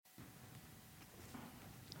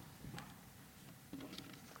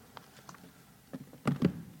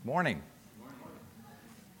Morning.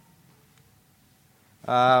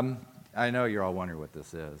 I know you're all wondering what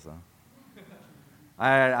this is.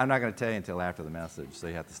 I'm not going to tell you until after the message, so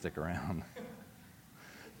you have to stick around.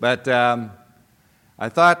 But I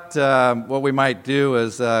thought what we might do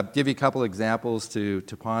is give you a couple examples to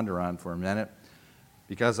ponder on for a minute,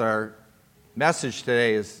 because our message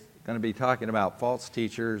today is going to be talking about false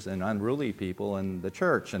teachers and unruly people in the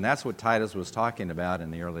church, and that's what Titus was talking about in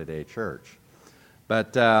the early day church.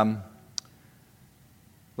 But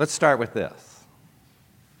let's start with this,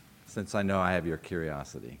 since I know I have your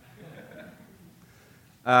curiosity.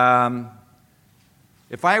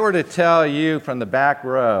 If I were to tell you from the back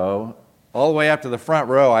row all the way up to the front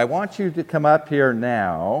row, I want you to come up here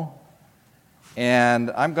now,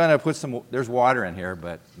 and I'm going to put there's water in here,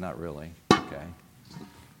 but not really, okay.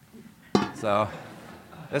 So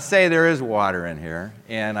let's say there is water in here,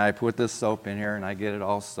 and I put this soap in here, and I get it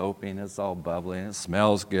all soapy, and it's all bubbly, and it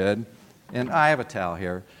smells good, and I have a towel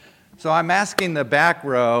here. So I'm asking the back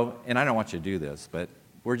row, and I don't want you to do this, but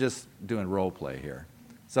we're just doing role play here.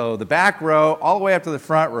 So the back row, all the way up to the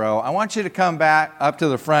front row, I want you to come back up to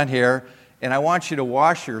the front here, and I want you to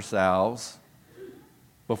wash yourselves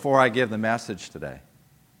before I give the message today.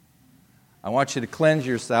 I want you to cleanse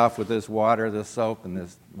yourself with this water, this soap, and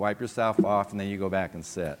this. Wipe yourself off, and then you go back and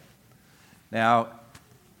sit. Now,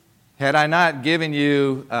 had I not given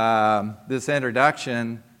you this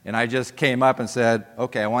introduction, and I just came up and said,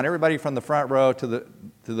 okay, I want everybody from the front row to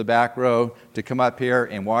the back row to come up here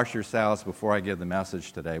and wash yourselves before I give the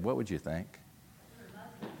message today, what would you think?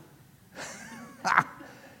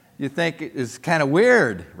 You think it's kind of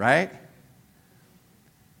weird, right?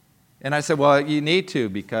 And I said, well, you need to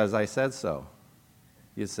because I said so.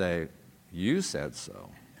 You'd say, you said so.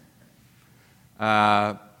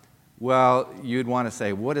 Well, you'd want to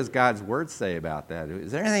say, what does God's Word say about that?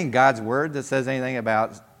 Is there anything in God's Word that says anything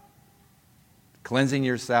about cleansing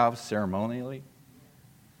yourself ceremonially?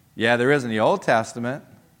 Yeah, there is in the Old Testament,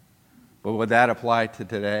 but would that apply to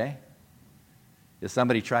today? If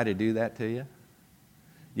somebody tried to do that to you?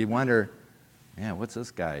 You'd wonder, man, what's this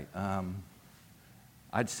guy?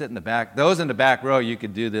 I'd sit in the back. Those in the back row, you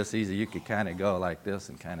could do this easy. You could kind of go like this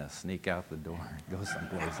and kind of sneak out the door and go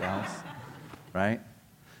someplace else, right?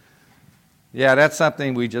 Yeah, that's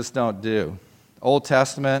something we just don't do. Old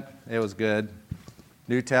Testament, it was good.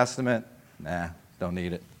 New Testament, nah, don't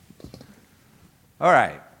need it. All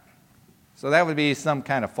right. So that would be some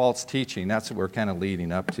kind of false teaching. That's what we're kind of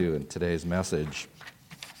leading up to in today's message.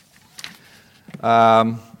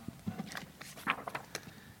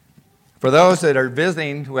 For those that are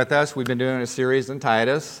visiting with us, we've been doing a series in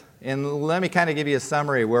Titus, and let me kind of give you a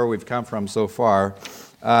summary of where we've come from so far.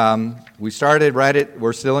 We started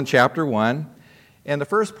we're still in chapter 1, and the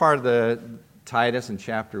first part of the Titus in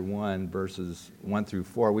chapter 1, verses 1 through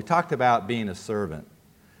 4, we talked about being a servant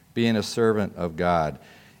of God.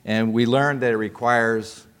 And we learned that it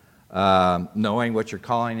requires knowing what your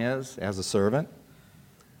calling is as a servant,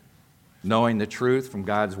 knowing the truth from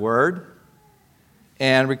God's Word,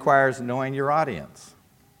 and requires knowing your audience.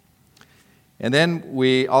 And then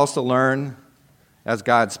we also learn, as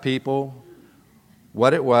God's people,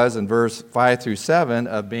 what it was in verse 5 through 7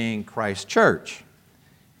 of being Christ's church.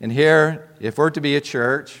 And here, if we're to be a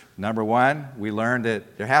church, number one, we learned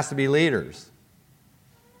that there has to be leaders.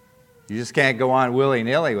 You just can't go on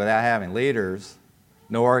willy-nilly without having leaders,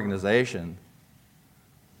 no organization.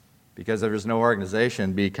 Because if there's no organization,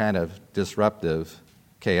 it'd be kind of disruptive,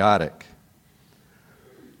 chaotic.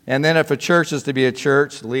 And then if a church is to be a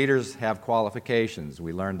church, leaders have qualifications.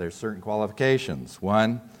 We learned there's certain qualifications.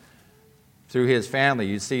 One, through his family.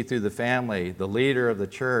 You see through the family, the leader of the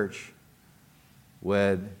church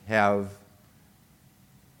would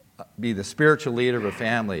be the spiritual leader of a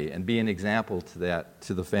family and be an example to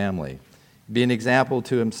the family. Be an example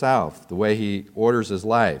to himself, the way he orders his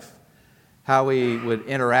life, how he would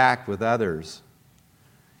interact with others,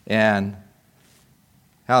 and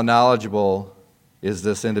how knowledgeable is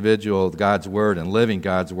this individual of God's Word and living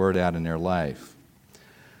God's Word out in their life.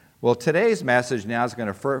 Well, today's message now is going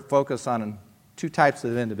to focus on two types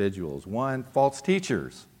of individuals. One, false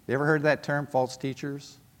teachers. You ever heard that term, false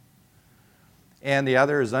teachers? And the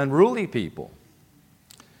other is unruly people.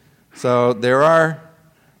 So there are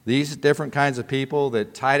these different kinds of people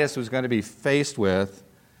that Titus was going to be faced with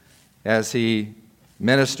as he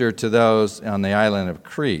ministered to those on the island of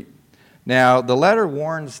Crete. Now, the letter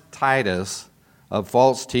warns Titus of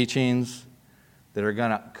false teachings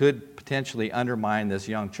that could potentially undermine this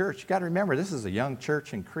young church. You've got to remember, this is a young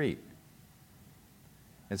church in Crete.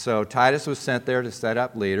 And so Titus was sent there to set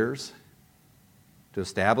up leaders, to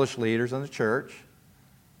establish leaders in the church,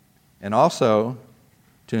 and also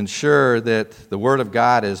to ensure that the Word of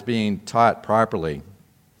God is being taught properly.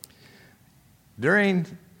 During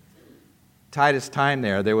Titus' time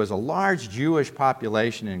there was a large Jewish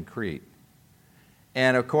population in Crete.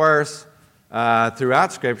 And of course,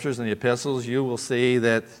 throughout Scriptures and the epistles, you will see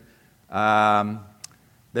that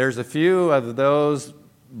there's a few of those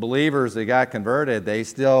believers that got converted, they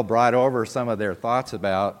still brought over some of their thoughts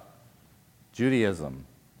about Judaism,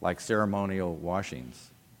 like ceremonial washings,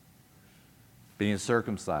 being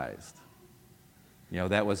circumcised.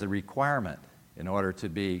 That was a requirement in order to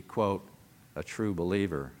be, quote, a true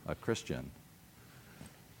believer, a Christian.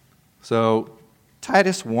 So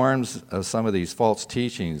Titus warns of some of these false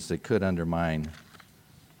teachings that could undermine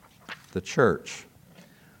the church.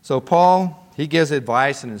 So Paul, he gives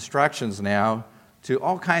advice and instructions now to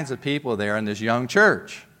all kinds of people there in this young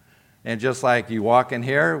church. And just like you walk in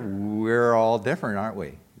here, we're all different, aren't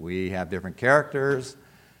we? We have different characters.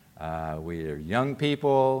 We are young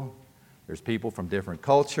people. There's people from different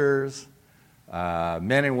cultures,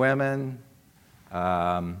 men and women,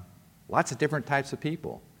 lots of different types of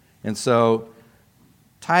people. And so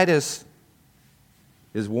Titus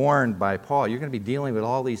is warned by Paul, you're going to be dealing with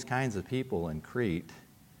all these kinds of people in Crete.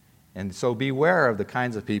 And so beware of the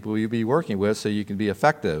kinds of people you'll be working with so you can be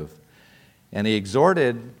effective. And he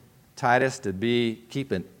exhorted Titus to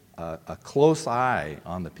keep a close eye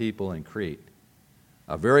on the people in Crete,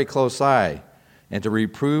 a very close eye, and to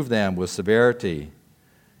reprove them with severity,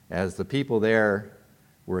 as the people there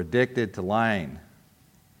were addicted to lying.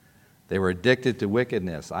 They were addicted to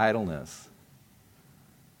wickedness, idleness,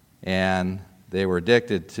 and they were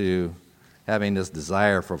addicted to having this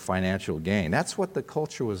desire for financial gain. That's what the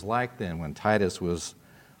culture was like then when Titus was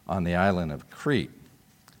on the island of Crete.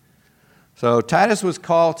 So Titus was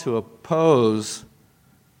called to oppose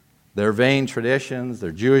their vain traditions,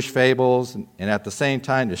 their Jewish fables, and at the same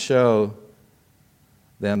time to show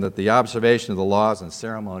them that the observation of the laws and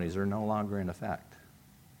ceremonies are no longer in effect.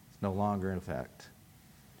 It's no longer in effect.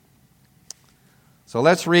 So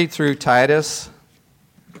let's read through Titus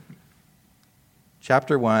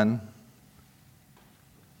chapter 1,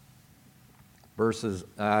 verses,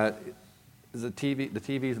 is the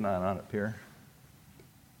TV's not on up here.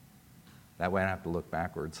 That way I don't have to look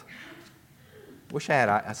backwards.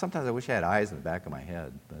 Sometimes I wish I had eyes in the back of my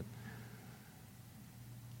head, but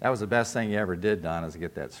that was the best thing you ever did, Don, is to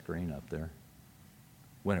get that screen up there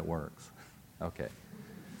when it works. Okay.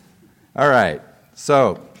 All right.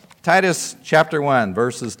 So, Titus chapter 1,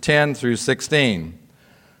 verses 10 through 16.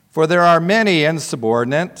 For there are many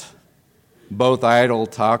insubordinate, both idle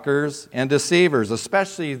talkers and deceivers,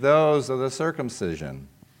 especially those of the circumcision,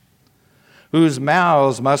 whose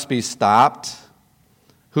mouths must be stopped,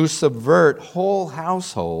 who subvert whole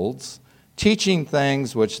households, teaching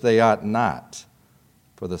things which they ought not,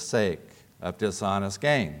 for the sake of dishonest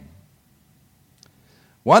gain.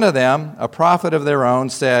 One of them, a prophet of their own,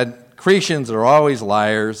 said, Cretians are always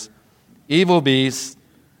liars, evil beasts,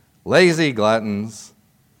 lazy gluttons.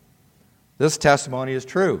 This testimony is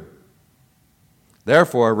true.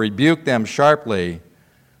 Therefore, rebuke them sharply,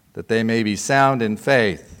 that they may be sound in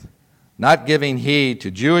faith, not giving heed to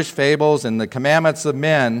Jewish fables and the commandments of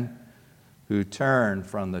men who turn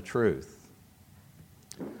from the truth.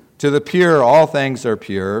 To the pure, all things are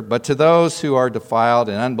pure, but to those who are defiled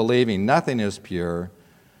and unbelieving, nothing is pure,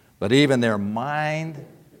 but even their mind,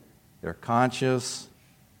 their conscience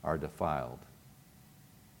are defiled.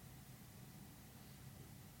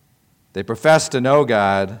 They profess to know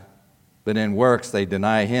God, but in works they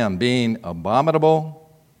deny Him, being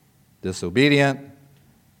abominable, disobedient,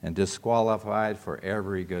 and disqualified for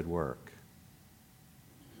every good work.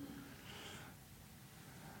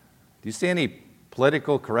 Do you see any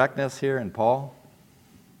political correctness here in Paul?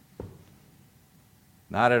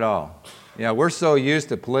 Not at all. We're so used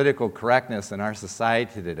to political correctness in our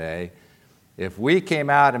society today. If we came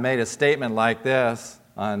out and made a statement like this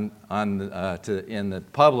in the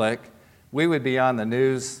public, we would be on the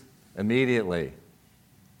news immediately.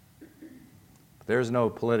 There's no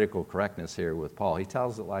political correctness here with Paul. He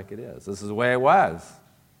tells it like it is. This is the way it was.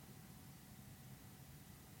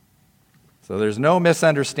 So there's no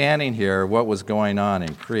misunderstanding here of what was going on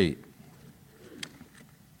in Crete.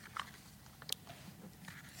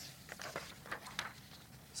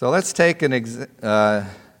 So let's take an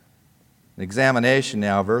examination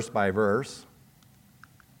now, verse by verse.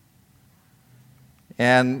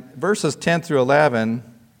 And verses 10 through 11,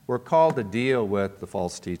 we're called to deal with the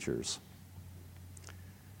false teachers.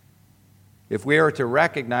 If we are to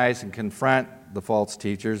recognize and confront the false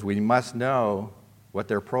teachers, we must know what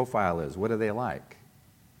their profile is. What are they like?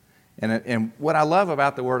 And what I love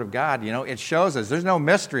about the Word of God, it shows us there's no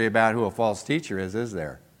mystery about who a false teacher is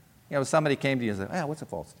there? Somebody came to you and said, what's a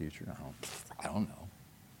false teacher? I don't know.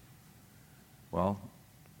 Well,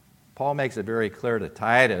 Paul makes it very clear to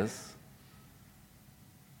Titus.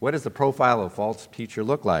 What does the profile of a false teacher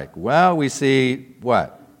look like? Well, we see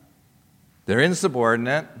what? They're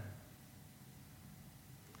insubordinate.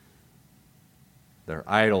 They're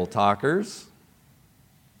idle talkers,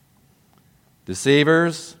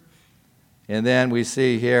 deceivers, and then we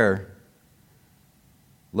see here,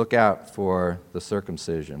 look out for the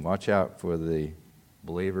circumcision. Watch out for the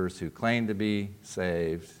believers who claim to be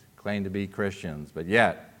saved, claim to be Christians, but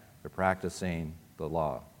yet they're practicing the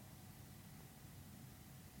law.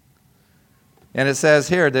 And it says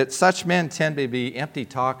here that such men tend to be empty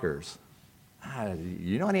talkers.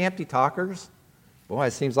 You know any empty talkers? Boy,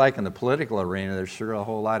 it seems like in the political arena, there's sure a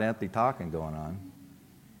whole lot of empty talking going on.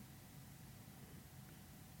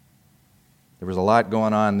 There was a lot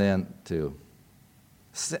going on then, too.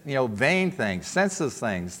 Vain things, senseless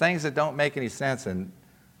things, things that don't make any sense, and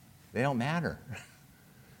they don't matter.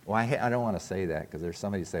 Well, I don't want to say that, because there's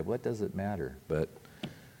somebody who say, what does it matter? But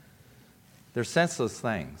they're senseless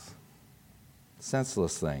things.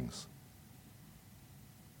 Senseless things.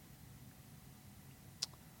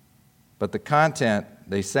 But they can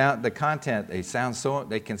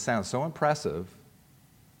sound so impressive.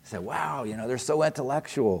 You say, wow, they're so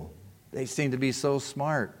intellectual. They seem to be so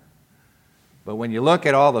smart. But when you look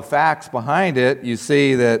at all the facts behind it, you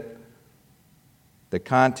see that the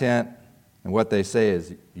content and what they say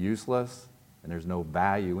is useless, and there's no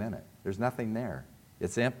value in it. There's nothing there.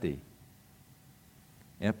 It's empty.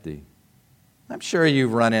 Empty. I'm sure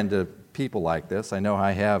you've run into people like this. I know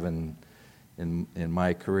I have in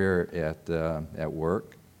my career at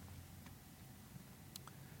work.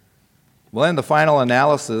 Well, in the final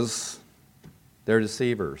analysis, they're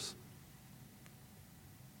deceivers.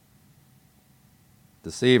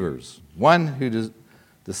 Deceivers. One who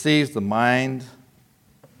deceives the mind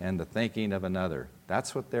and the thinking of another.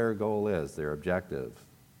 That's what their goal is, their objective,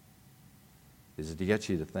 is to get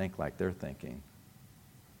you to think like they're thinking.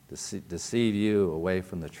 Deceive you away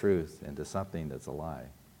from the truth into something that's a lie.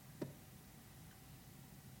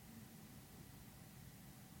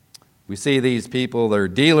 We see these people, they're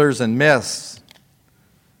dealers in myths,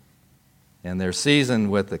 and they're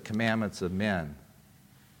seasoned with the commandments of men.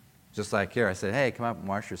 Just like here, I said, hey, come up and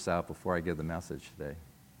wash yourself before I give the message today.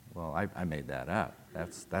 Well, I made that up.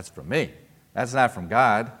 That's from me. That's not from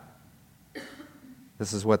God.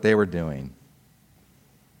 This is what they were doing,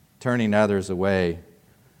 turning others away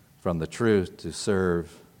from the truth to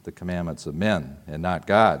serve the commandments of men and not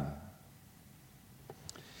God.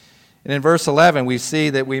 And in verse 11, we see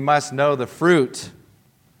that we must know the fruit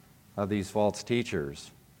of these false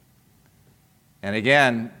teachers. And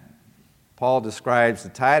again, Paul describes to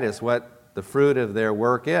Titus what the fruit of their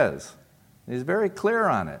work is. He's very clear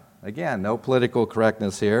on it. Again, no political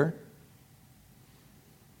correctness here.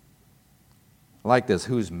 I like this,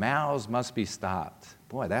 whose mouths must be stopped.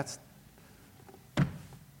 Boy, have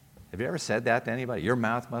you ever said that to anybody? Your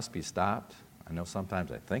mouth must be stopped. I know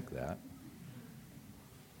sometimes I think that.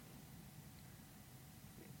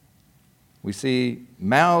 We see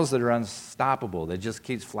mouths that are unstoppable. They just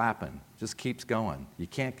keeps flapping, just keeps going. You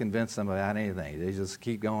can't convince them about anything. They just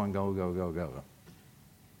keep going, go, go, go, go.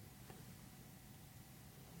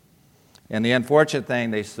 And the unfortunate thing,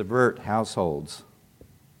 they subvert households,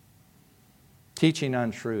 teaching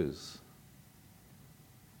untruths,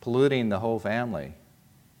 polluting the whole family.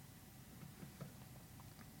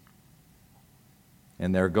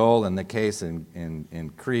 And their goal in the case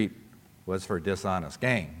in Crete was for dishonest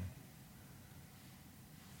gain.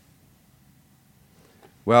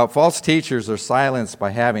 Well, false teachers are silenced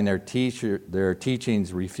by having their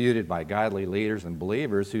teachings refuted by godly leaders and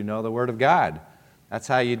believers who know the Word of God. That's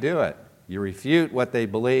how you do it. You refute what they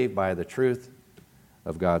believe by the truth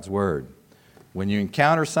of God's Word. When you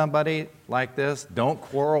encounter somebody like this, don't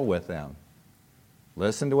quarrel with them.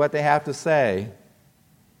 Listen to what they have to say,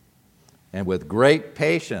 and with great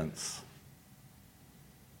patience,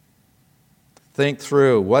 think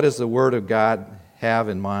through what does the Word of God have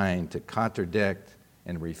in mind to contradict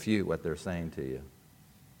and refute what they're saying to you. And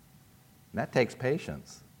that takes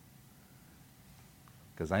patience.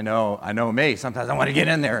 Because I know me, sometimes I want to get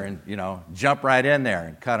in there and, jump right in there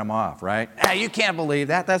and cut them off, right? Hey, you can't believe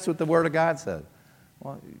that. That's what the Word of God said.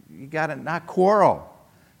 Well, you got to not quarrel.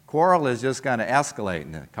 Quarrel is just going to escalate,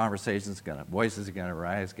 and the voices are going to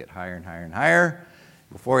rise, get higher and higher and higher.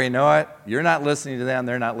 Before you know it, you're not listening to them,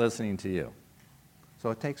 they're not listening to you. So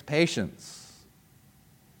it takes patience.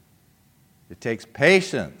 It takes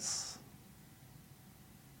patience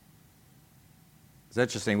It's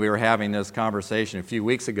interesting, we were having this conversation a few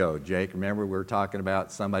weeks ago, Jake. Remember, we were talking about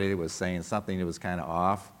somebody that was saying something that was kind of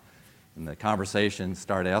off, and the conversation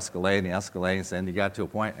started escalating, and then you got to a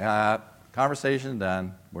point, conversation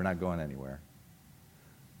done, we're not going anywhere.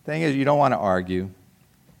 Thing is, you don't want to argue.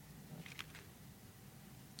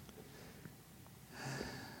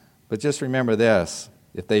 But just remember this,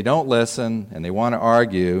 if they don't listen and they want to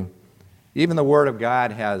argue, even the Word of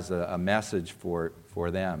God has a message for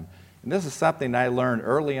them. And this is something I learned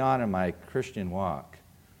early on in my Christian walk.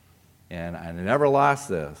 And I never lost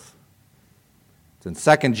this. It's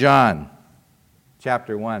in 2 John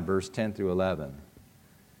chapter 1, verse 10 through 11.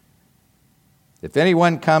 If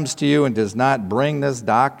anyone comes to you and does not bring this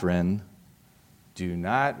doctrine, do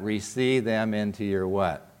not receive them into your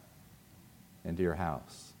what? Into your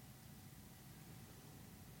house.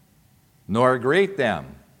 Nor greet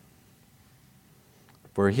them.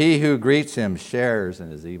 For he who greets him shares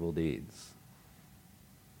in his evil deeds.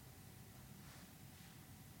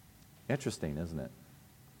 Interesting, isn't it?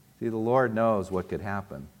 See, the Lord knows what could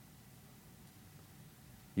happen.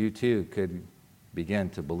 You too could begin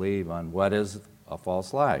to believe on what is a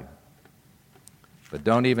false lie. But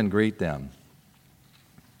don't even greet them.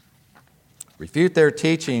 Refute their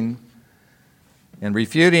teaching, and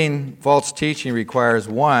refuting false teaching requires,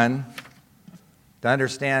 one, to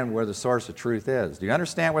understand where the source of truth is. Do you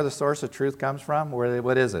understand where the source of truth comes from?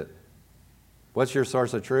 What is it? What's your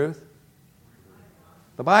source of truth?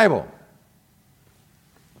 The Bible.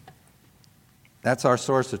 That's our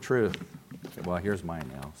source of truth. Well, here's mine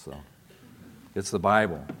now, so it's the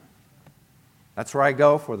Bible. That's where I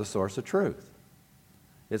go for the source of truth.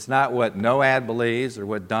 It's not what Noad believes or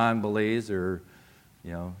what Don believes or,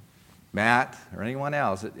 Matt or anyone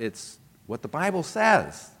else. It's what the Bible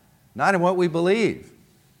says. Not in what we believe.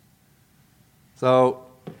 So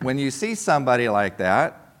when you see somebody like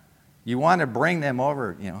that, you want to bring them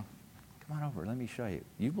over, come on over, let me show you.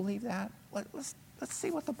 You believe that? Let's see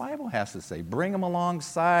what the Bible has to say. Bring them along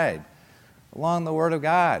the Word of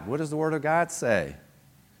God. What does the Word of God say?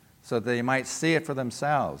 So that they might see it for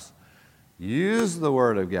themselves. Use the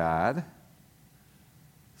Word of God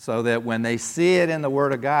so that when they see it in the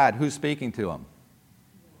Word of God, who's speaking to them?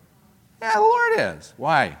 Yeah, the Lord is.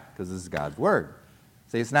 Why? Because this is God's Word.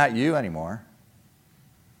 See, it's not you anymore.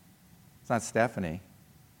 It's not Stephanie.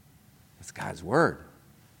 It's God's Word.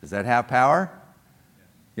 Does that have power?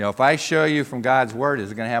 If I show you from God's Word,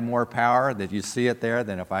 is it going to have more power that you see it there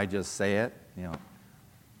than if I just say it?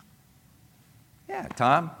 Yeah,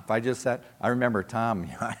 Tom, if I just said, I remember Tom,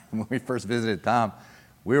 when we first visited Tom,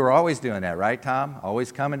 we were always doing that, right, Tom?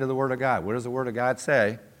 Always coming to the Word of God. What does the Word of God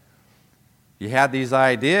say? You had these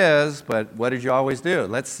ideas, but what did you always do?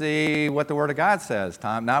 Let's see what the Word of God says,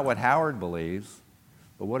 Tom. Not what Howard believes,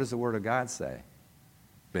 but what does the Word of God say?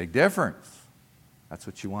 Big difference. That's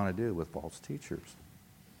what you want to do with false teachers.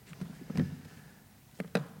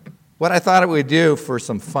 What I thought it would do for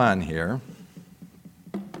some fun here,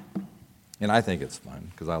 and I think it's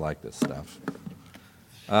fun because I like this stuff.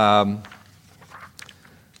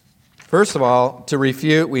 First of all, to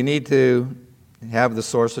refute, we need to have the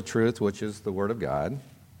source of truth, which is the Word of God.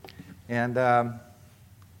 And,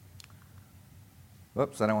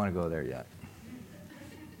 whoops, I don't want to go there yet.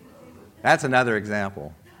 That's another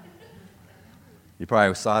example. You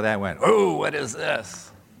probably saw that and went, oh, what is this?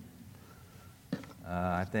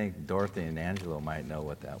 I think Dorothy and Angelo might know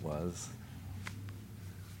what that was.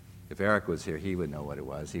 If Eric was here, he would know what it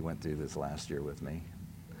was. He went through this last year with me.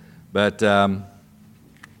 But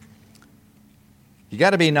you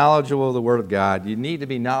got to be knowledgeable of the Word of God. You need to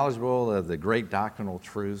be knowledgeable of the great doctrinal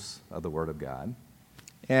truths of the Word of God.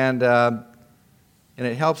 And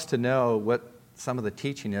it helps to know what some of the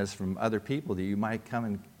teaching is from other people that you might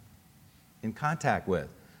come in contact with.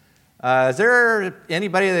 Is there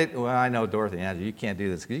anybody that, well, I know Dorothy and Andrew, you can't do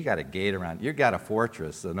this because you got a gate around, you've got a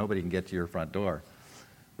fortress so nobody can get to your front door.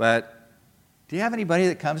 But do you have anybody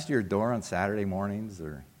that comes to your door on Saturday mornings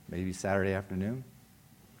or maybe Saturday afternoon?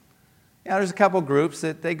 Yeah, there's a couple groups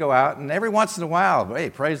that they go out, and every once in a while, hey,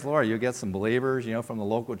 praise the Lord, you'll get some believers, from the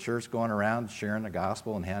local church going around sharing the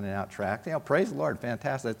gospel and handing out tracts. Praise the Lord,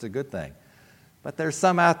 fantastic, that's a good thing. But there's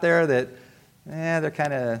some out there that, they're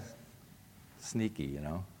kind of sneaky,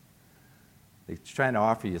 They're trying to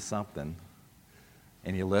offer you something,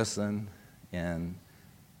 and you listen, and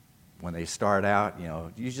when they start out,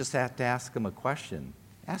 you just have to ask them a question.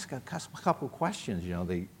 Ask a couple questions,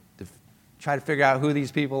 to try to figure out who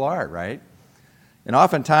these people are, right? And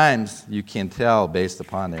oftentimes, you can tell based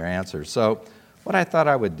upon their answers. So what I thought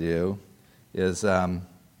I would do is,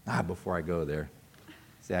 before I go there,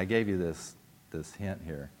 see, I gave you this hint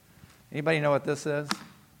here. Anybody know what this is?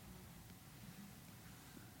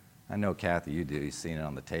 I know, Kathy, you do. You've seen it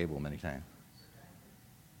on the table many times.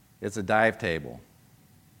 It's a dive table.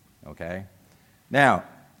 Okay? Now,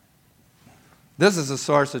 this is the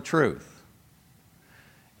source of truth.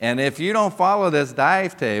 And if you don't follow this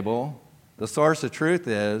dive table, the source of truth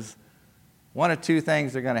is one of two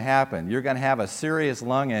things are going to happen. You're going to have a serious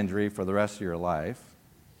lung injury for the rest of your life,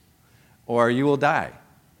 or you will die.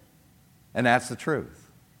 And that's the truth.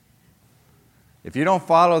 If you don't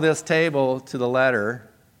follow this table to the letter,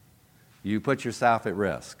 you put yourself at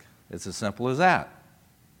risk. It's as simple as that.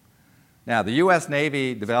 Now, the U.S.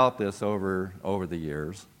 Navy developed this over the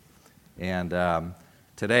years, and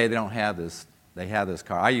today they don't have this. They have this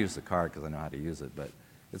card. I use the card because I know how to use it, but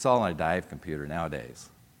it's all on a dive computer nowadays.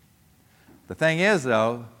 The thing is,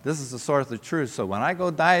 though, this is the source of the truth. So when I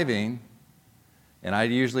go diving, and I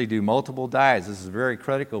usually do multiple dives, this is very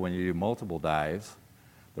critical when you do multiple dives.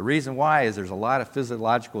 The reason why is there's a lot of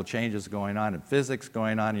physiological changes going on and physics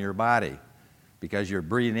going on in your body because you're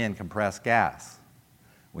breathing in compressed gas.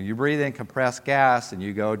 When you breathe in compressed gas and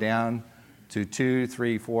you go down to 2,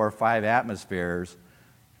 3, 4, 5 atmospheres,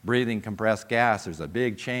 breathing compressed gas, there's a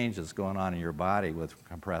big change that's going on in your body with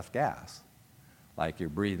compressed gas. Like you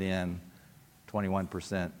breathe in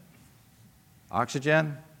 21%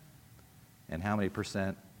 oxygen, and how many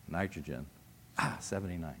percent nitrogen?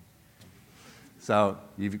 79. So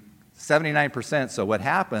you've 79%. So what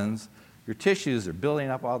happens, your tissues are building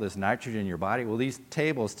up all this nitrogen in your body. Well, these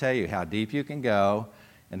tables tell you how deep you can go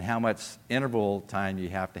and how much interval time you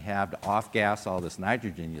have to off-gas all this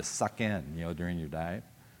nitrogen you suck in, during your dive,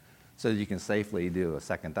 so that you can safely do a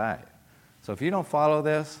second dive. So if you don't follow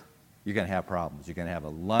this, you're going to have problems. You're going to have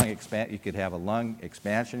you could have a lung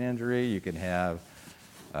expansion injury. You could have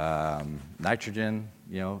nitrogen,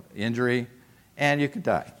 injury, and you could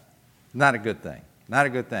die. Not a good thing. Not a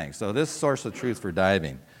good thing. So this is source of truth for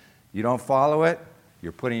diving. You don't follow it,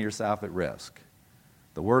 you're putting yourself at risk.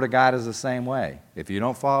 The Word of God is the same way. If you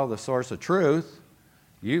don't follow the source of truth,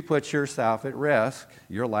 you put yourself at risk,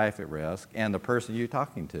 your life at risk, and the person you're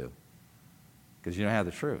talking to, because you don't have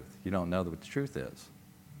the truth. You don't know what the truth is.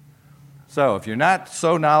 So if you're not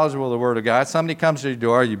so knowledgeable of the Word of God, somebody comes to your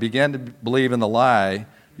door, you begin to believe in the lie,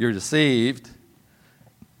 you're deceived,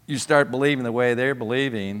 you start believing the way they're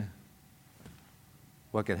believing,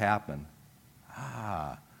 what could happen?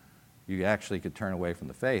 You actually could turn away from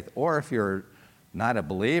the faith. Or if you're not a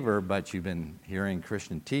believer, but you've been hearing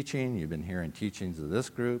Christian teaching, you've been hearing teachings of this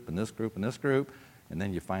group and this group and this group, and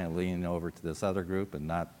then you finally lean over to this other group and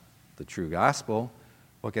not the true gospel,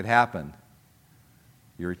 what could happen?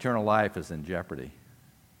 Your eternal life is in jeopardy.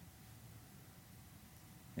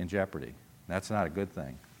 In jeopardy. That's not a good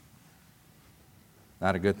thing.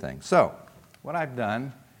 Not a good thing. So, what I've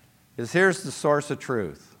done is here's the source of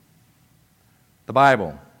truth. The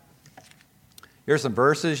Bible. Here's some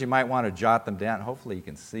verses. You might want to jot them down. Hopefully you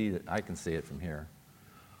can see it. I can see it from here.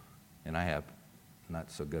 And I have not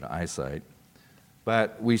so good eyesight.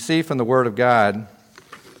 But we see from the Word of God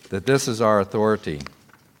that this is our authority.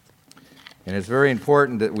 And it's very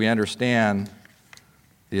important that we understand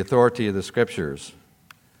the authority of the Scriptures.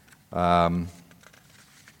 I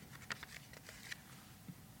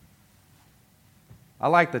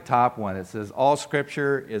like the top one. It says, all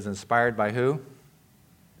Scripture is inspired by who?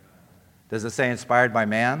 Does it say inspired by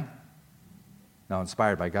man? No,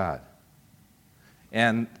 inspired by God.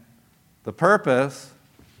 And the purpose,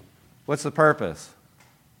 what's the purpose?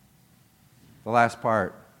 The last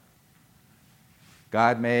part.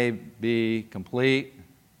 God may be complete.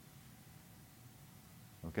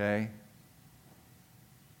 Okay?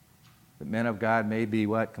 The men of God may be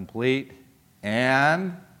what? Complete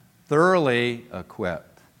and thoroughly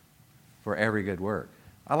equipped for every good work.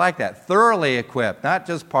 I like that. Thoroughly equipped, not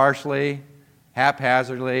just partially,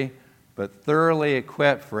 haphazardly, but thoroughly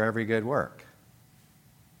equipped for every good work.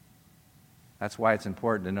 That's why it's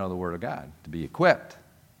important to know the Word of God, to be equipped.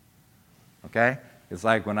 Okay? It's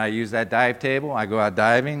like when I use that dive table, I go out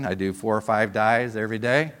diving, I do 4 or 5 dives every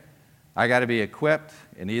day. I got to be equipped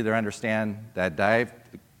and either understand that dive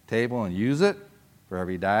table and use it for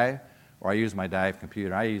every dive, or I use my dive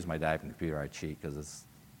computer. I use my dive computer, I cheat because it's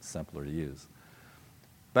simpler to use.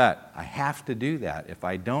 But I have to do that. If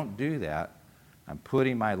I don't do that, I'm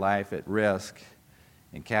putting my life at risk,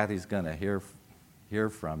 and Kathy's going to hear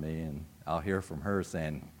from me, and I'll hear from her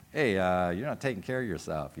saying, hey, you're not taking care of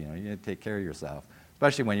yourself. You need to take care of yourself,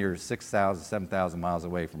 especially when you're 6,000, 7,000 miles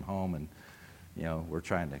away from home, and we're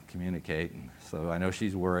trying to communicate. And so I know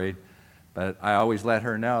she's worried, but I always let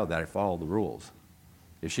her know that I follow the rules.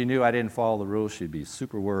 If she knew I didn't follow the rules, she'd be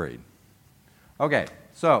super worried. Okay,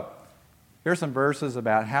 so here's some verses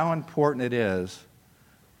about how important it is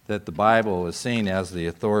that the Bible is seen as the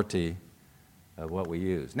authority of what we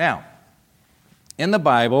use. Now, in the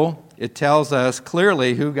Bible, it tells us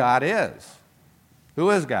clearly who God is. Who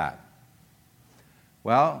is God?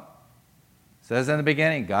 Well, it says in the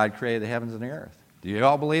beginning, God created the heavens and the earth. Do you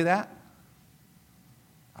all believe that?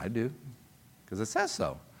 I do, because it says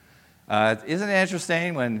so. Isn't it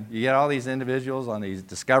interesting when you get all these individuals on these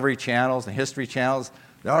Discovery channels and History channels,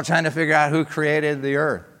 they're all trying to figure out who created the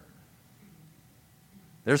earth.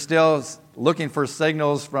 They're still looking for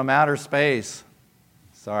signals from outer space.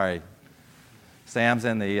 Sorry, Sam's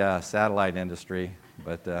in the satellite industry,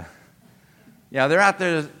 but they're out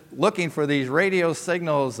there looking for these radio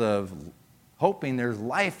signals of hoping there's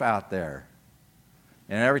life out there.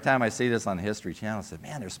 And every time I see this on the History Channel, I say,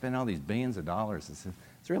 man, they're spending all these billions of dollars.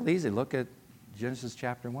 It's real easy. Look at Genesis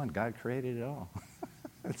chapter 1. God created it all.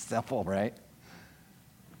 It's simple, right?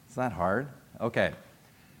 It's not hard. Okay.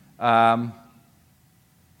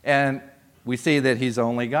 And we see that he's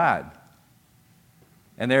only God.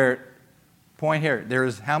 And point here,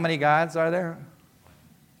 there's how many gods are there?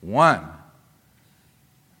 One.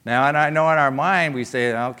 Now, and I know in our mind we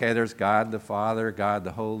say, okay, there's God the Father, God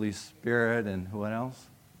the Holy Spirit, and what else?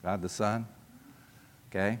 God the Son.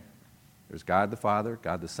 Okay? There's God the Father,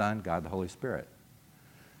 God the Son, God the Holy Spirit.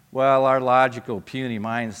 Well, our logical, puny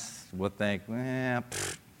minds would think,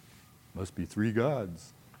 must be three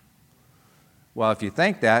gods. Well, if you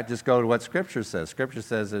think that, just go to what Scripture says. Scripture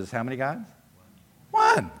says there's how many gods?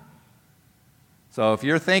 One. So if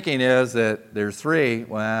your thinking is that there's three,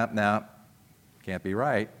 well, no, can't be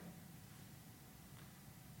right.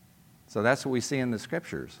 So that's what we see in the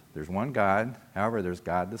Scriptures. There's one God. However, there's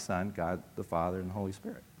God the Son, God the Father, and the Holy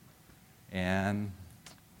Spirit. And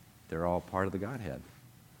they're all part of the Godhead.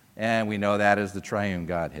 And we know that as the triune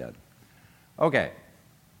Godhead. Okay.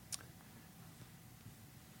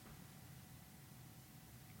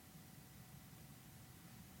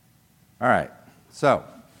 All right. So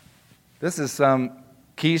this is some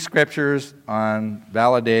key scriptures on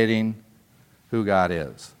validating who God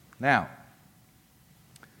is. Now,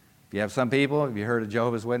 if you have some people, have you heard of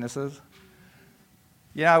Jehovah's Witnesses?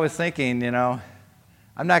 I was thinking, I'm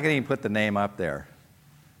not going to even put the name up there.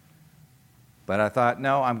 But I thought,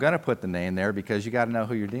 no, I'm going to put the name there because you got to know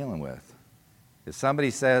who you're dealing with. If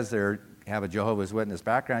somebody says they have a Jehovah's Witness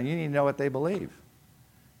background, you need to know what they believe.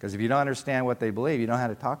 Because if you don't understand what they believe, you don't know how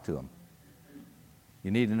to talk to them.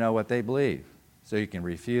 You need to know what they believe so you can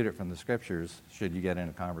refute it from the Scriptures should you get in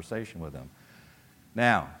a conversation with them.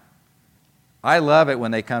 Now, I love it when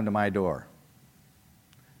they come to my door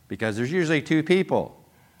because there's usually two people.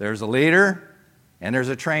 There's a leader and there's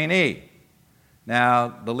a trainee. Now,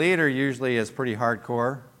 the leader usually is pretty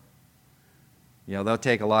hardcore. They'll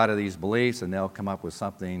take a lot of these beliefs and they'll come up with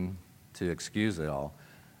something to excuse it all.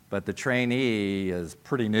 But the trainee is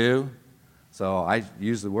pretty new. So I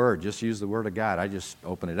use the word of God. I just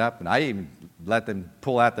open it up, and I even let them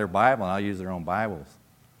pull out their Bible, and I'll use their own Bibles,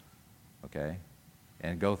 okay,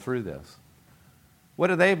 and go through this. What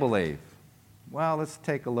do they believe? Well, let's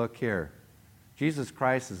take a look here. Jesus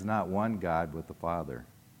Christ is not one God with the Father.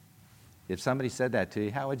 If somebody said that to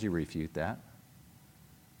you, how would you refute that?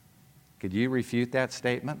 Could you refute that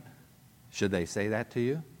statement? Should they say that to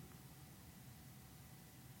you?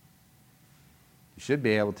 You should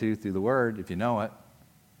be able to through the Word if you know it.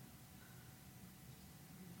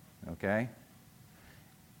 Okay?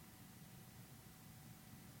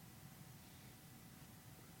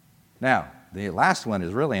 Now, the last one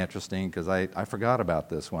is really interesting because I forgot about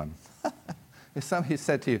this one. If somebody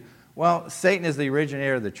said to you, well, Satan is the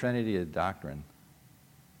originator of the Trinity of doctrine.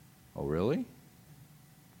 Oh, really?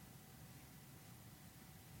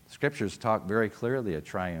 Scriptures talk very clearly of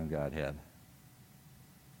triune Godhead.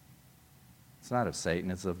 It's not of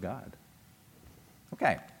Satan, it's of God.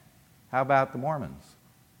 Okay, how about the Mormons?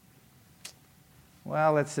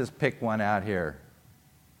 Well, let's just pick one out here.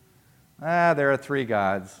 There are three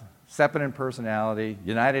gods, separate in personality,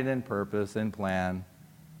 united in purpose, in plan,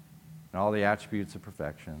 and all the attributes of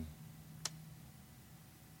perfection.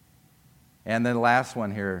 And then the last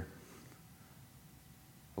one here,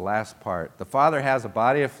 the last part. The Father has a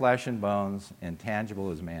body of flesh and bones, and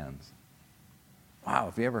tangible as man's. Wow,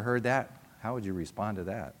 have you ever heard that? How would you respond to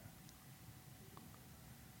that?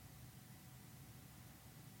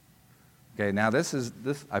 Okay, now this.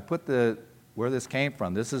 I put where this came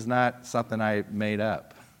from. This is not something I made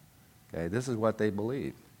up. Okay, this is what they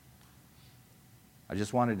believe. I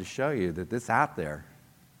just wanted to show you that this out there.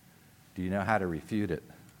 Do you know how to refute it?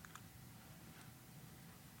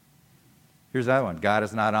 Here's that one. God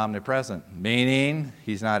is not omnipresent, meaning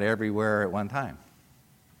he's not everywhere at one time.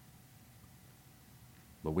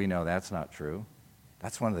 But we know that's not true.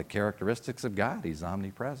 That's one of the characteristics of God. He's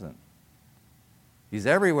omnipresent. He's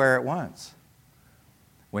everywhere at once.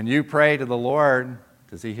 When you pray to the Lord,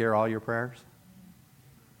 does he hear all your prayers?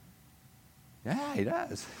 Yeah, he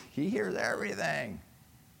does. He hears everything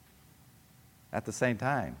at the same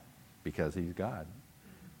time because he's God.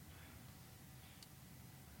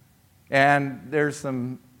 And there's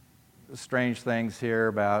some strange things here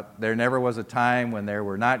about there never was a time when there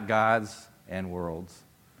were not gods and worlds.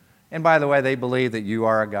 And by the way, they believe that you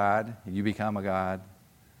are a god, you become a god.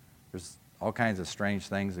 There's all kinds of strange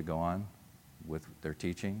things that go on with their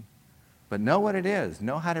teaching. But know what it is.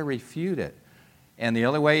 Know how to refute it. And the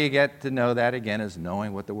only way you get to know that again is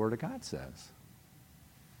knowing what the Word of God says.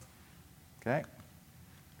 Okay?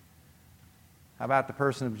 How about the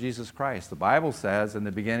person of Jesus Christ? The Bible says, in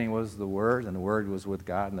the beginning was the Word, and the Word was with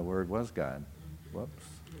God, and the Word was God. Whoops.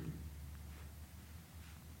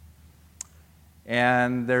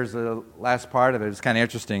 And there's a last part of it. It's kind of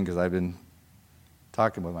interesting because I've been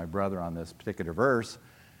talking with my brother on this particular verse.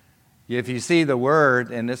 If you see the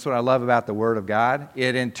Word, and this is what I love about the Word of God,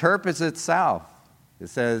 it interprets itself. It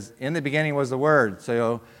says, in the beginning was the Word.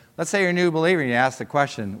 So let's say you're a new believer and you ask the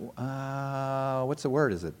question, what's the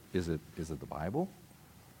Word? Is it the Bible?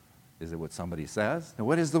 Is it what somebody says? And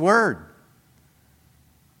what is the Word?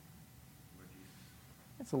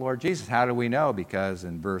 It's the Lord Jesus. How do we know? Because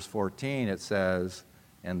in verse 14 it says,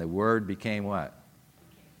 and the Word became what?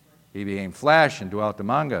 He became flesh and dwelt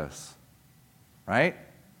among us. Right?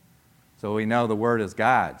 So we know the Word is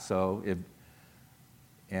God.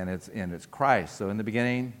 And it's Christ. So in the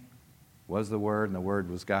beginning was the Word, and the Word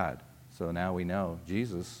was God. So now we know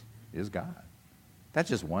Jesus is God. That's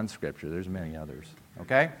just one scripture. There's many others.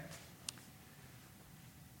 Okay?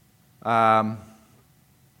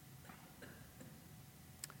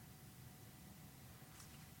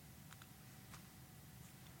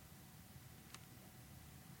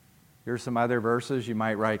 Here's some other verses you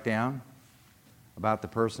might write down about the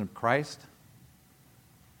person of Christ.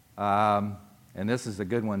 And this is a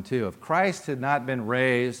good one too. If Christ had not been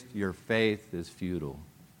raised, your faith is futile.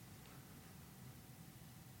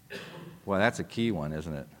 Well, that's a key one,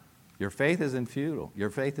 isn't it? Your faith isn't futile. Your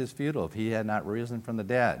faith is futile if he had not risen from the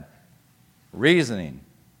dead. Reasoning.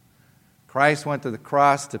 Christ went to the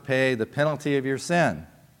cross to pay the penalty of your sin.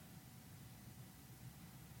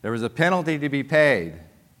 There was a penalty to be paid.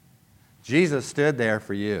 Jesus stood there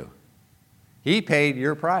for you. He paid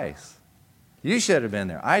your price. You should have been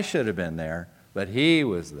there. I should have been there, but he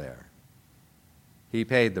was there. He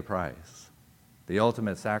paid the price, the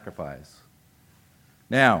ultimate sacrifice.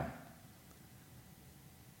 Now,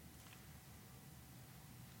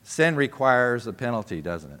 sin requires a penalty,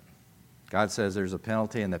 doesn't it? God says there's a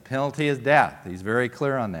penalty, and the penalty is death. He's very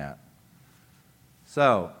clear on that.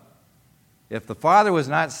 So, if the Father was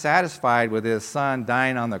not satisfied with his Son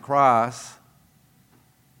dying on the cross,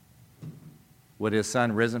 would his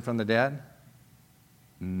Son risen from the dead?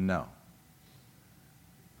 No.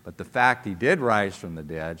 But the fact he did rise from the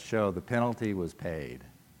dead showed the penalty was paid.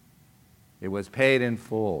 It was paid in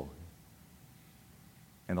full.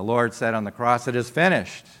 And the Lord said on the cross, it is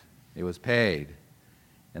finished. It was paid.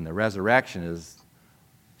 And the resurrection is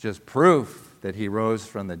just proof that he rose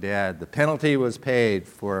from the dead. The penalty was paid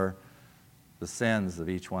for the sins of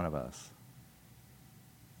each one of us.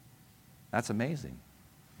 That's amazing.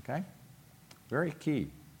 Okay? Very key.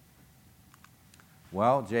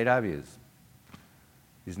 Well, JW's.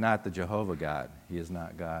 He's not the Jehovah God. He is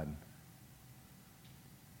not God.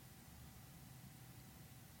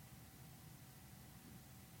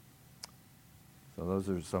 So those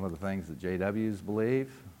are some of the things that JW's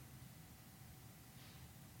believe.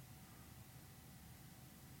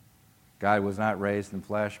 God was not raised in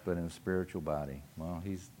flesh, but in a spiritual body. Well,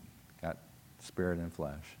 he's got spirit and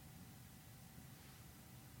flesh.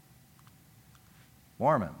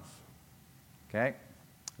 Mormons. Okay?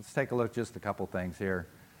 Let's take a look at just a couple things here.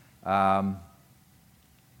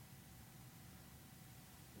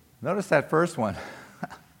 Notice that first one.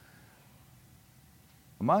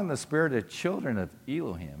 Among the spirited children of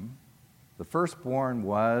Elohim, the firstborn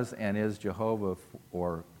was and is Jehovah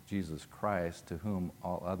or Jesus Christ, to whom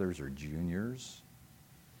all others are juniors.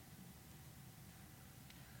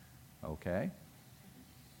 Okay.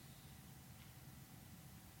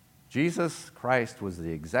 Jesus Christ was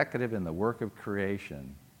the executive in the work of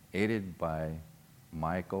creation, aided by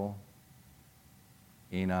Michael,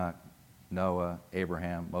 Enoch, Noah,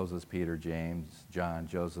 Abraham, Moses, Peter, James, John,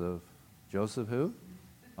 Joseph. Joseph who?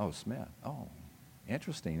 Oh, Smith. Oh,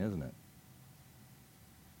 interesting, isn't it?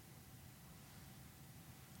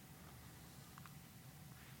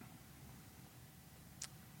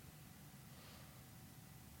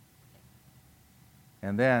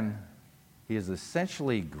 And then he is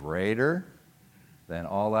essentially greater than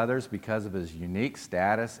all others because of his unique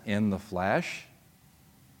status in the flesh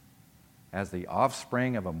as the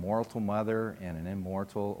offspring of a mortal mother and an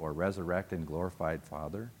immortal or resurrected and glorified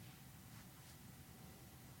Father.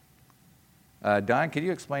 Don, could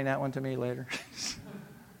you explain that one to me later?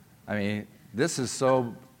 I mean, this is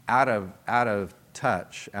so out of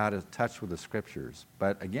touch with the Scriptures.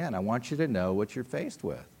 But again, I want you to know what you're faced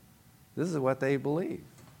with. This is what they believe.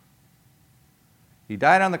 He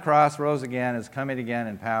died on the cross, rose again, is coming again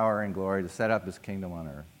in power and glory to set up his kingdom on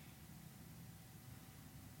earth.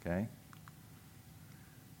 Okay?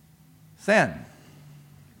 Sin.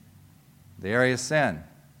 The area of sin.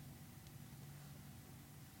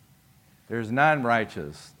 There's none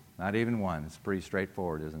righteous, not even one. It's pretty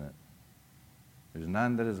straightforward, isn't it? There's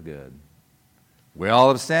none that is good. We all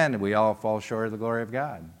have sinned, and we all fall short of the glory of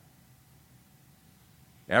God.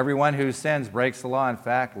 Everyone who sins breaks the law. In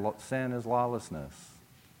fact, sin is lawlessness.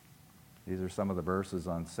 These are some of the verses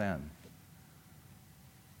on sin.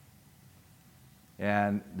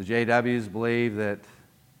 And the JWs believe that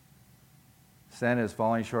sin is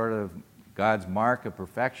falling short of God's mark of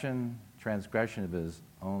perfection, transgression of his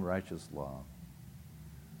own righteous law.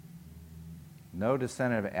 No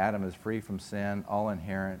descendant of Adam is free from sin, all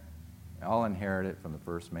inherit it from the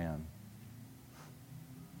first man.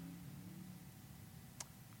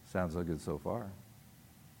 Sounds so good so far.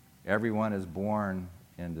 Everyone is born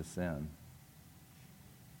into sin.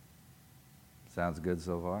 Sounds good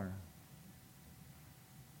so far.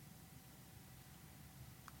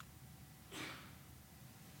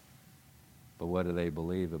 But what do they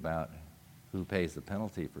believe about who pays the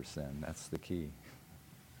penalty for sin? That's the key.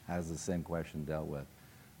 How's the sin question dealt with?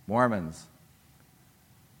 Mormons.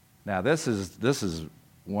 Now this is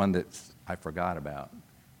one that I forgot about.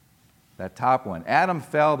 That top one. Adam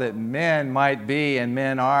fell that men might be, and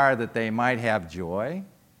men are, that they might have joy.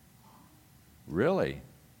 Really?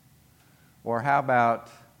 Or how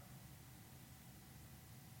about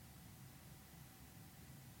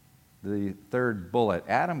the third bullet?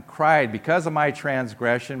 Adam cried, because of my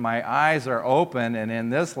transgression, my eyes are open, and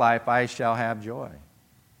in this life I shall have joy.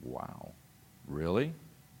 Wow. Really?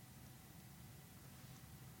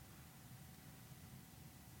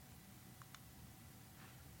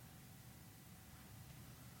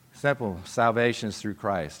 Simple. Salvation is through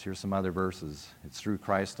Christ. Here's some other verses. It's through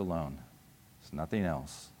Christ alone. It's nothing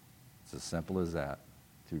else. It's as simple as that.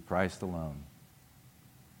 Through Christ alone.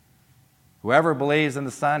 Whoever believes in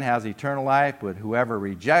the Son has eternal life, but whoever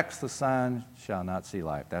rejects the Son shall not see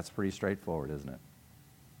life. That's pretty straightforward, isn't it?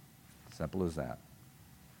 Simple as that.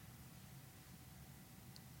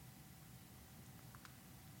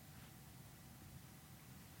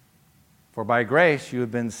 For by grace you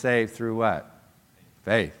have been saved through what?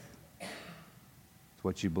 Faith. It's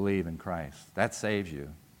what you believe in Christ. That saves you.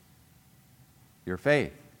 Your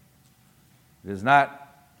faith. It is not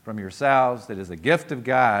from yourselves. It is a gift of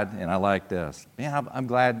God. And I like this. Man, I'm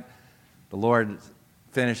glad the Lord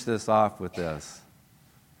finished this off with this.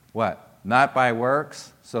 What? Not by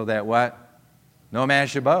works, so that what? No man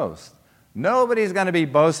should boast. Nobody's going to be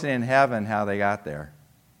boasting in heaven how they got there.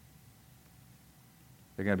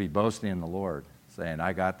 They're going to be boasting in the Lord, saying,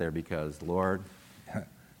 I got there because, Lord,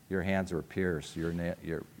 your hands were pierced. Your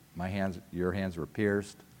hands were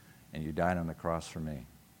pierced, and you died on the cross for me.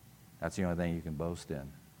 That's the only thing you can boast in.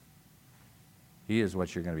 He is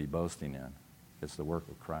what you're going to be boasting in. It's the work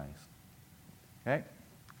of Christ. Okay?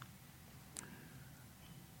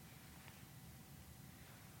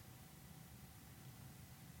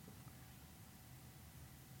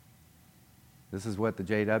 This is what the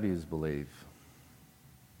JWs believe.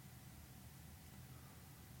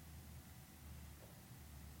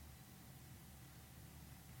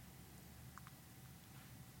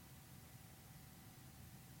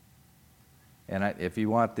 And if you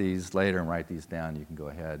want these later and write these down, you can go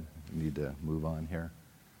ahead. You need to move on here.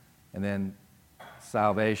 And then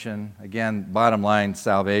salvation. Again, bottom line,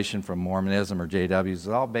 salvation from Mormonism or JWs is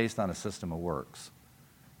all based on a system of works.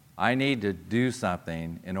 I need to do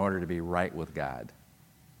something in order to be right with God.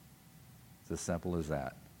 It's as simple as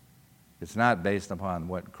that. It's not based upon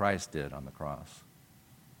what Christ did on the cross.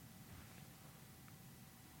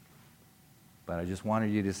 But I just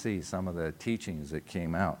wanted you to see some of the teachings that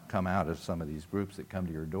come out of some of these groups that come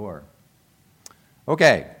to your door.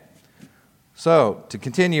 Okay, so to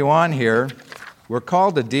continue on here, we're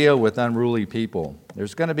called to deal with unruly people.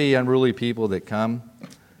 There's going to be unruly people that come.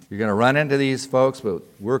 You're going to run into these folks, but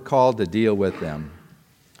we're called to deal with them.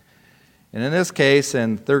 And in this case,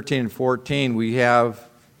 in 13 and 14, we have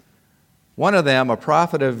One of them, a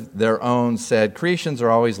prophet of their own, said, Cretians are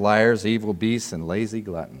always liars, evil beasts, and lazy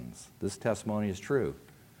gluttons. This testimony is true.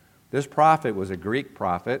 This prophet was a Greek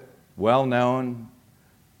prophet, well known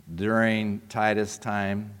during Titus'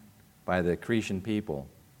 time by the Cretan people.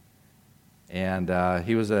 And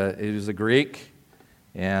he was a Greek,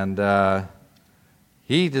 and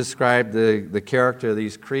he described the character of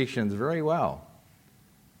these Cretans very well.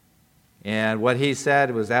 And what he said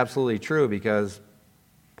was absolutely true, because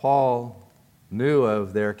Paul knew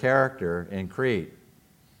of their character in Crete.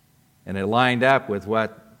 And it lined up with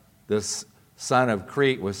what this son of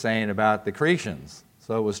Crete was saying about the Cretans.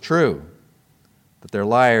 So it was true that they're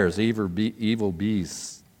liars, evil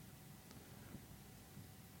beasts.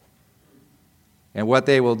 And what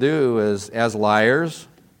they will do is, as liars,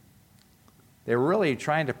 they're really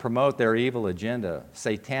trying to promote their evil agenda,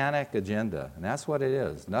 satanic agenda. And that's what it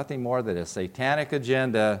is. Nothing more than a satanic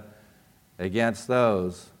agenda against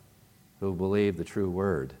those who believe the true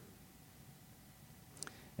word.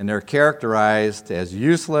 And they're characterized as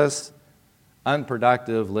useless,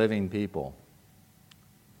 unproductive living people.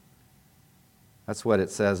 That's what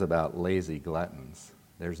it says about lazy gluttons.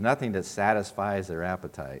 There's nothing that satisfies their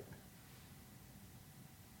appetite.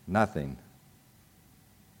 Nothing.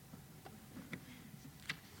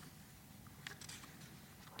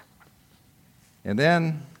 And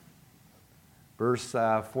then, verse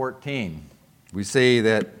 14, we see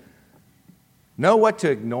that know what to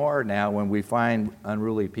ignore now when we find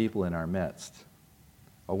unruly people in our midst,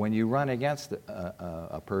 or when you run against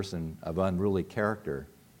a person of unruly character.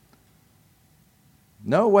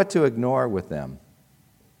 Know what to ignore with them.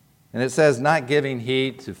 And it says, not giving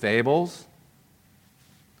heed to fables,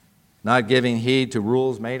 not giving heed to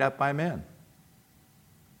rules made up by men.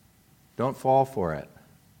 Don't fall for it.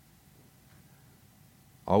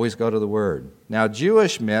 Always go to the Word. Now,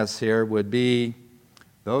 Jewish myths here would be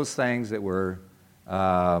those things that were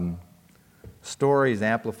stories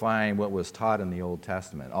amplifying what was taught in the Old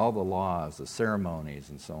Testament, all the laws, the ceremonies,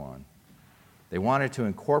 and so on. They wanted to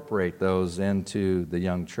incorporate those into the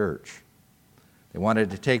young church. They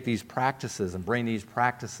wanted to take these practices and bring these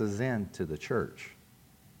practices into the church.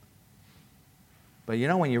 But you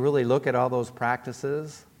know, when you really look at all those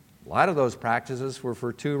practices, a lot of those practices were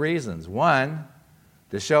for two reasons. One,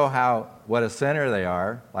 to show what a sinner they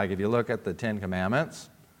are. Like if you look at the Ten Commandments,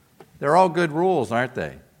 they're all good rules, aren't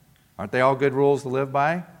they? Aren't they all good rules to live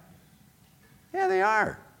by? Yeah, they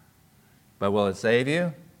are. But will it save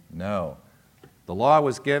you? No. The law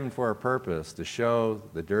was given for a purpose, to show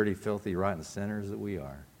the dirty, filthy, rotten sinners that we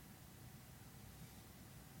are.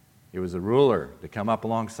 It was a ruler to come up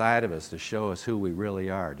alongside of us to show us who we really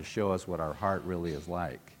are, to show us what our heart really is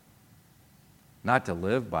like. Not to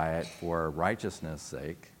live by it for righteousness'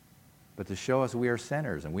 sake, but to show us we are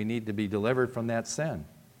sinners and we need to be delivered from that sin.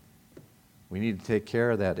 We need to take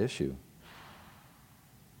care of that issue.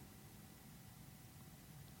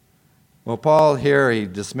 Well, Paul here, he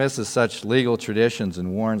dismisses such legal traditions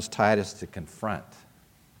and warns Titus to confront.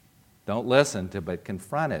 Don't listen to, but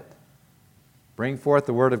confront it. Bring forth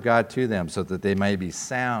the word of God to them so that they may be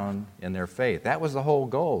sound in their faith. That was the whole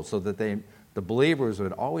goal, so that the believers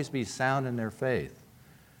would always be sound in their faith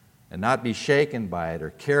and not be shaken by it or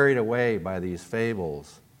carried away by these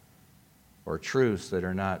fables or truths that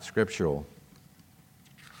are not scriptural.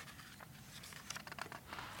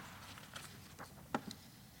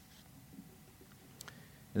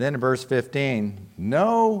 And then in verse 15,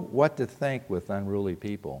 know what to think with unruly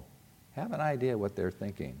people. Have an idea what they're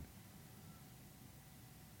thinking.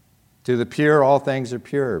 To the pure, all things are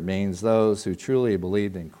pure, means those who truly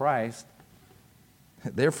believed in Christ,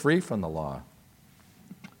 they're free from the law.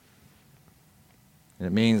 And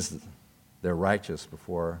it means they're righteous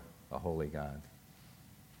before a holy God.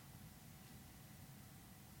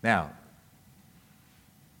 Now,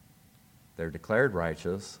 they're declared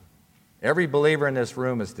righteous. Every believer in this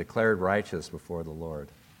room is declared righteous before the Lord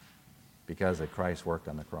because of Christ's work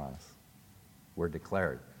on the cross. We're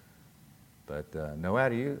declared. But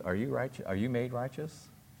Noah, are you righteous? Are you made righteous?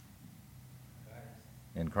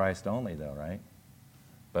 In Christ only, though, right?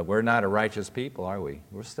 But we're not a righteous people, are we?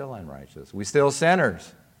 We're still unrighteous. We're still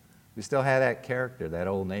sinners. We still have that character, that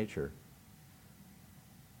old nature.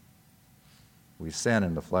 We sin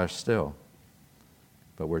in the flesh still,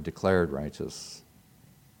 but we're declared righteous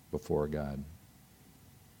before God.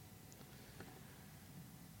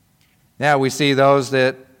 Now we see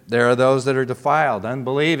there are those that are defiled,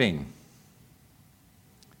 unbelieving.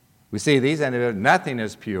 We see these individuals, nothing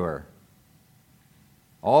is pure.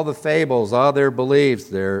 All the fables, all their beliefs,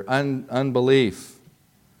 their unbelief,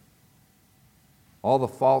 all the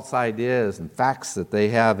false ideas and facts that they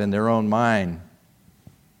have in their own mind,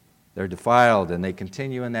 They're defiled, and they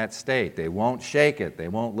continue in that state. They won't shake it. They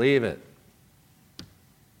won't leave it.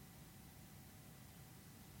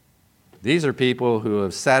 These are people who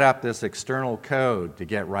have set up this external code to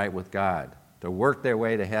get right with God, to work their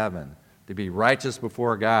way to heaven, to be righteous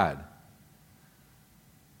before God.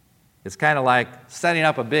 It's kind of like setting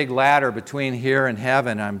up a big ladder between here and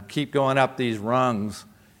heaven. I keep going up these rungs.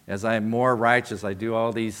 As I'm more righteous, I do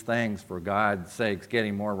all these things for God's sake,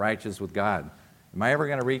 getting more righteous with God. Am I ever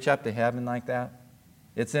going to reach up to heaven like that?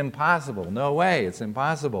 It's impossible. No way. It's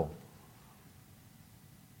impossible.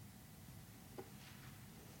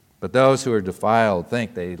 But those who are defiled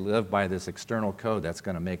think they live by this external code that's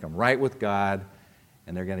going to make them right with God,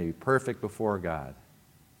 and they're going to be perfect before God.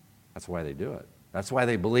 That's why they do it. That's why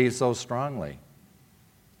they believe so strongly.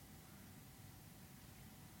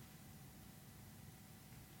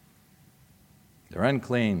 They're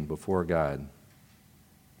unclean before God.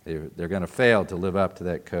 They're going to fail to live up to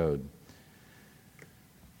that code.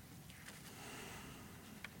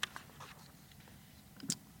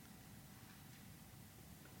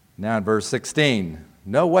 Now in verse 16,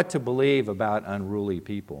 know what to believe about unruly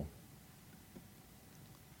people.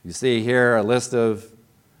 You see here a list of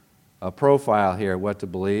a profile here, what to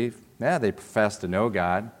believe. Yeah, they profess to know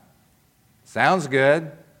God. Sounds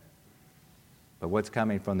good, but what's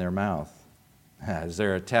coming from their mouth? Is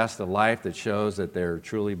there a test of life that shows that they're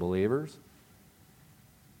truly believers?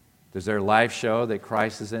 Does their life show that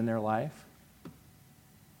Christ is in their life?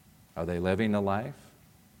 Are they living the life?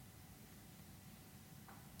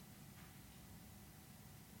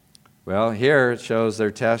 Well, here it shows their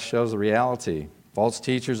test shows the reality. False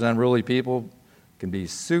teachers, unruly people can be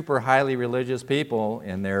super highly religious people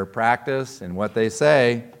in their practice and what they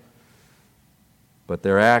say, but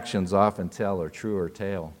their actions often tell a truer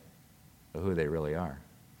tale of who they really are.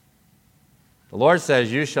 The Lord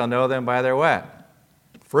says, you shall know them by their what?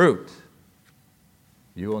 Fruit.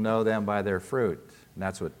 You will know them by their fruit. And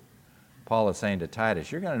that's what Paul is saying to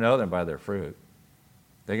Titus. You're going to know them by their fruit.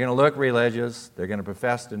 They're going to look religious. They're going to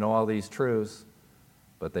profess to know all these truths,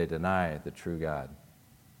 but they deny the true God.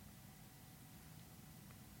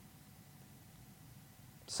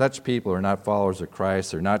 Such people are not followers of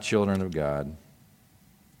Christ. They're not children of God.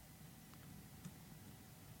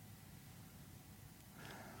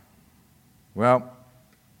 Well,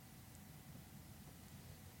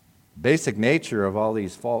 basic nature of all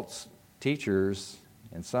these false teachers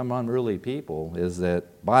and some unruly people is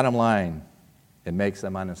that, bottom line, it makes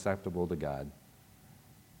them unacceptable to God.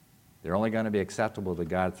 They're only going to be acceptable to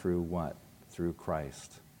God through what? Through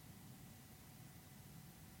Christ.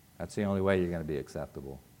 That's the only way you're going to be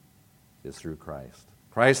acceptable, is through Christ.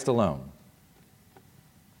 Christ alone.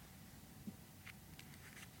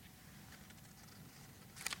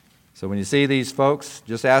 So when you see these folks,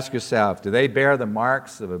 just ask yourself, do they bear the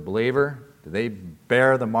marks of a believer? Do they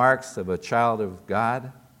bear the marks of a child of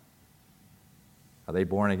God? Are they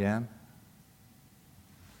born again?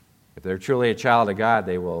 If they're truly a child of God,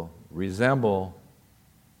 they will resemble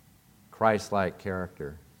Christ-like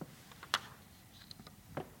character.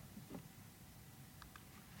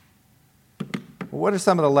 Well, what are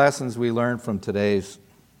some of the lessons we learned from today's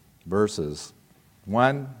verses?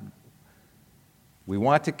 One, we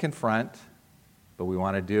want to confront, but we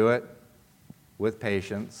want to do it with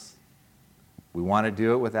patience. We want to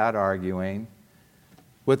do it without arguing,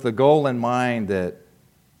 with the goal in mind that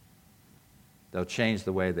they'll change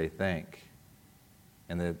the way they think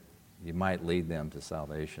and that you might lead them to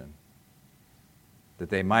salvation. That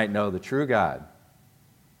they might know the true God,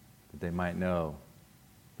 that they might know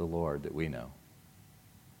the Lord that we know,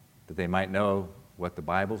 that they might know what the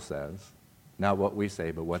Bible says, not what we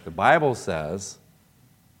say, but what the Bible says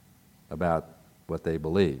about what they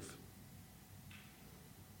believe.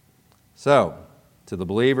 So, to the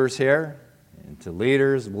believers here, and to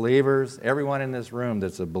leaders, believers, everyone in this room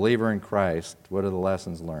that's a believer in Christ, what are the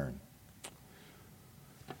lessons learned?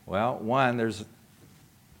 Well, one, there's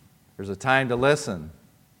a time to listen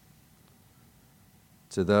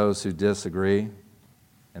to those who disagree,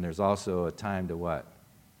 and there's also a time to what?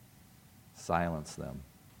 Silence them.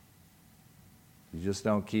 You just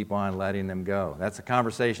don't keep on letting them go. That's a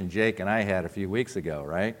conversation Jake and I had a few weeks ago,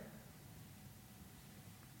 right?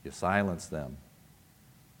 You silence them.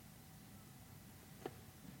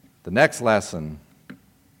 The next lesson,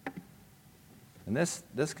 and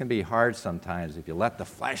this can be hard sometimes if you let the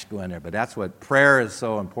flesh go in there, but that's what prayer is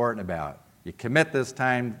so important about. You commit this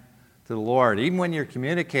time to the Lord. Even when you're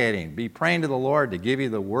communicating, be praying to the Lord to give you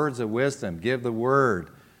the words of wisdom, give the word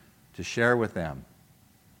to share with them.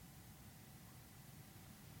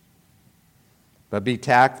 But be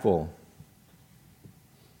tactful.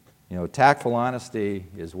 You know, tactful honesty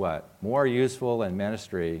is what? More useful in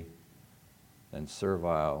ministry than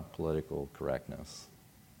servile political correctness.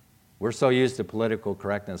 We're so used to political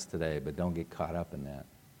correctness today, but don't get caught up in that.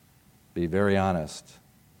 Be very honest,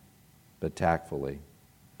 but tactfully.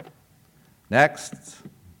 Next,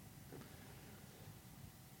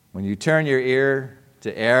 when you turn your ear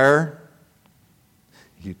to error,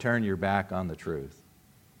 you turn your back on the truth.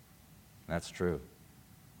 That's true.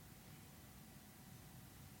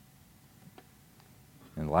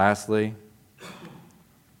 And lastly,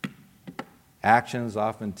 actions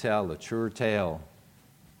often tell a truer tale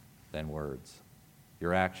than words.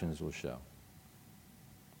 Your actions will show.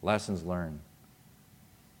 Lessons learned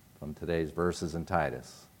from today's verses in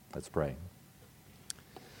Titus. Let's pray.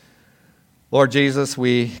 Lord Jesus,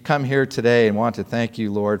 we come here today and want to thank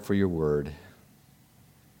you, Lord, for your word.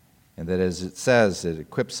 And that as it says, it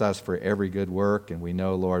equips us for every good work. And we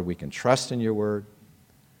know, Lord, we can trust in your word.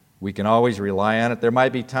 We can always rely on it. There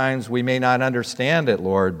might be times we may not understand it,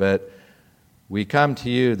 Lord, but we come to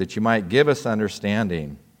you that you might give us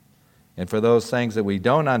understanding. And for those things that we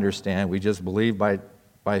don't understand, we just believe by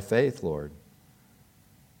faith, Lord,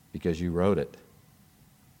 because you wrote it.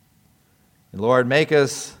 And Lord, make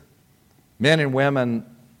us men and women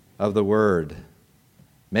of the word.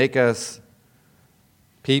 Make us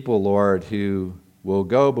people, Lord, who will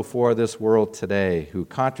go before this world today, who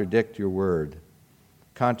contradict your word,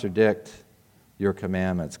 contradict your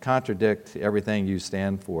commandments, contradict everything you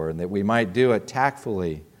stand for, and that we might do it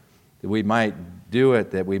tactfully, that we might do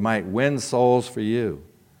it, that we might win souls for you,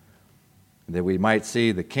 and that we might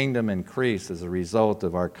see the kingdom increase as a result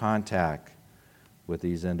of our contact with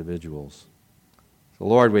these individuals. So,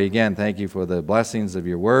 Lord, we again thank you for the blessings of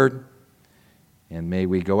your word, and may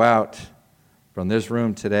we go out from this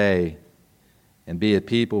room today and be a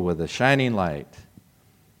people with a shining light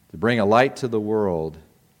to bring a light to the world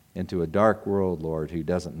into a dark world, Lord, who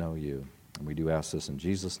doesn't know you. And we do ask this in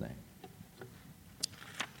Jesus' name.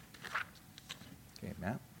 Okay,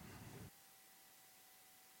 Matt.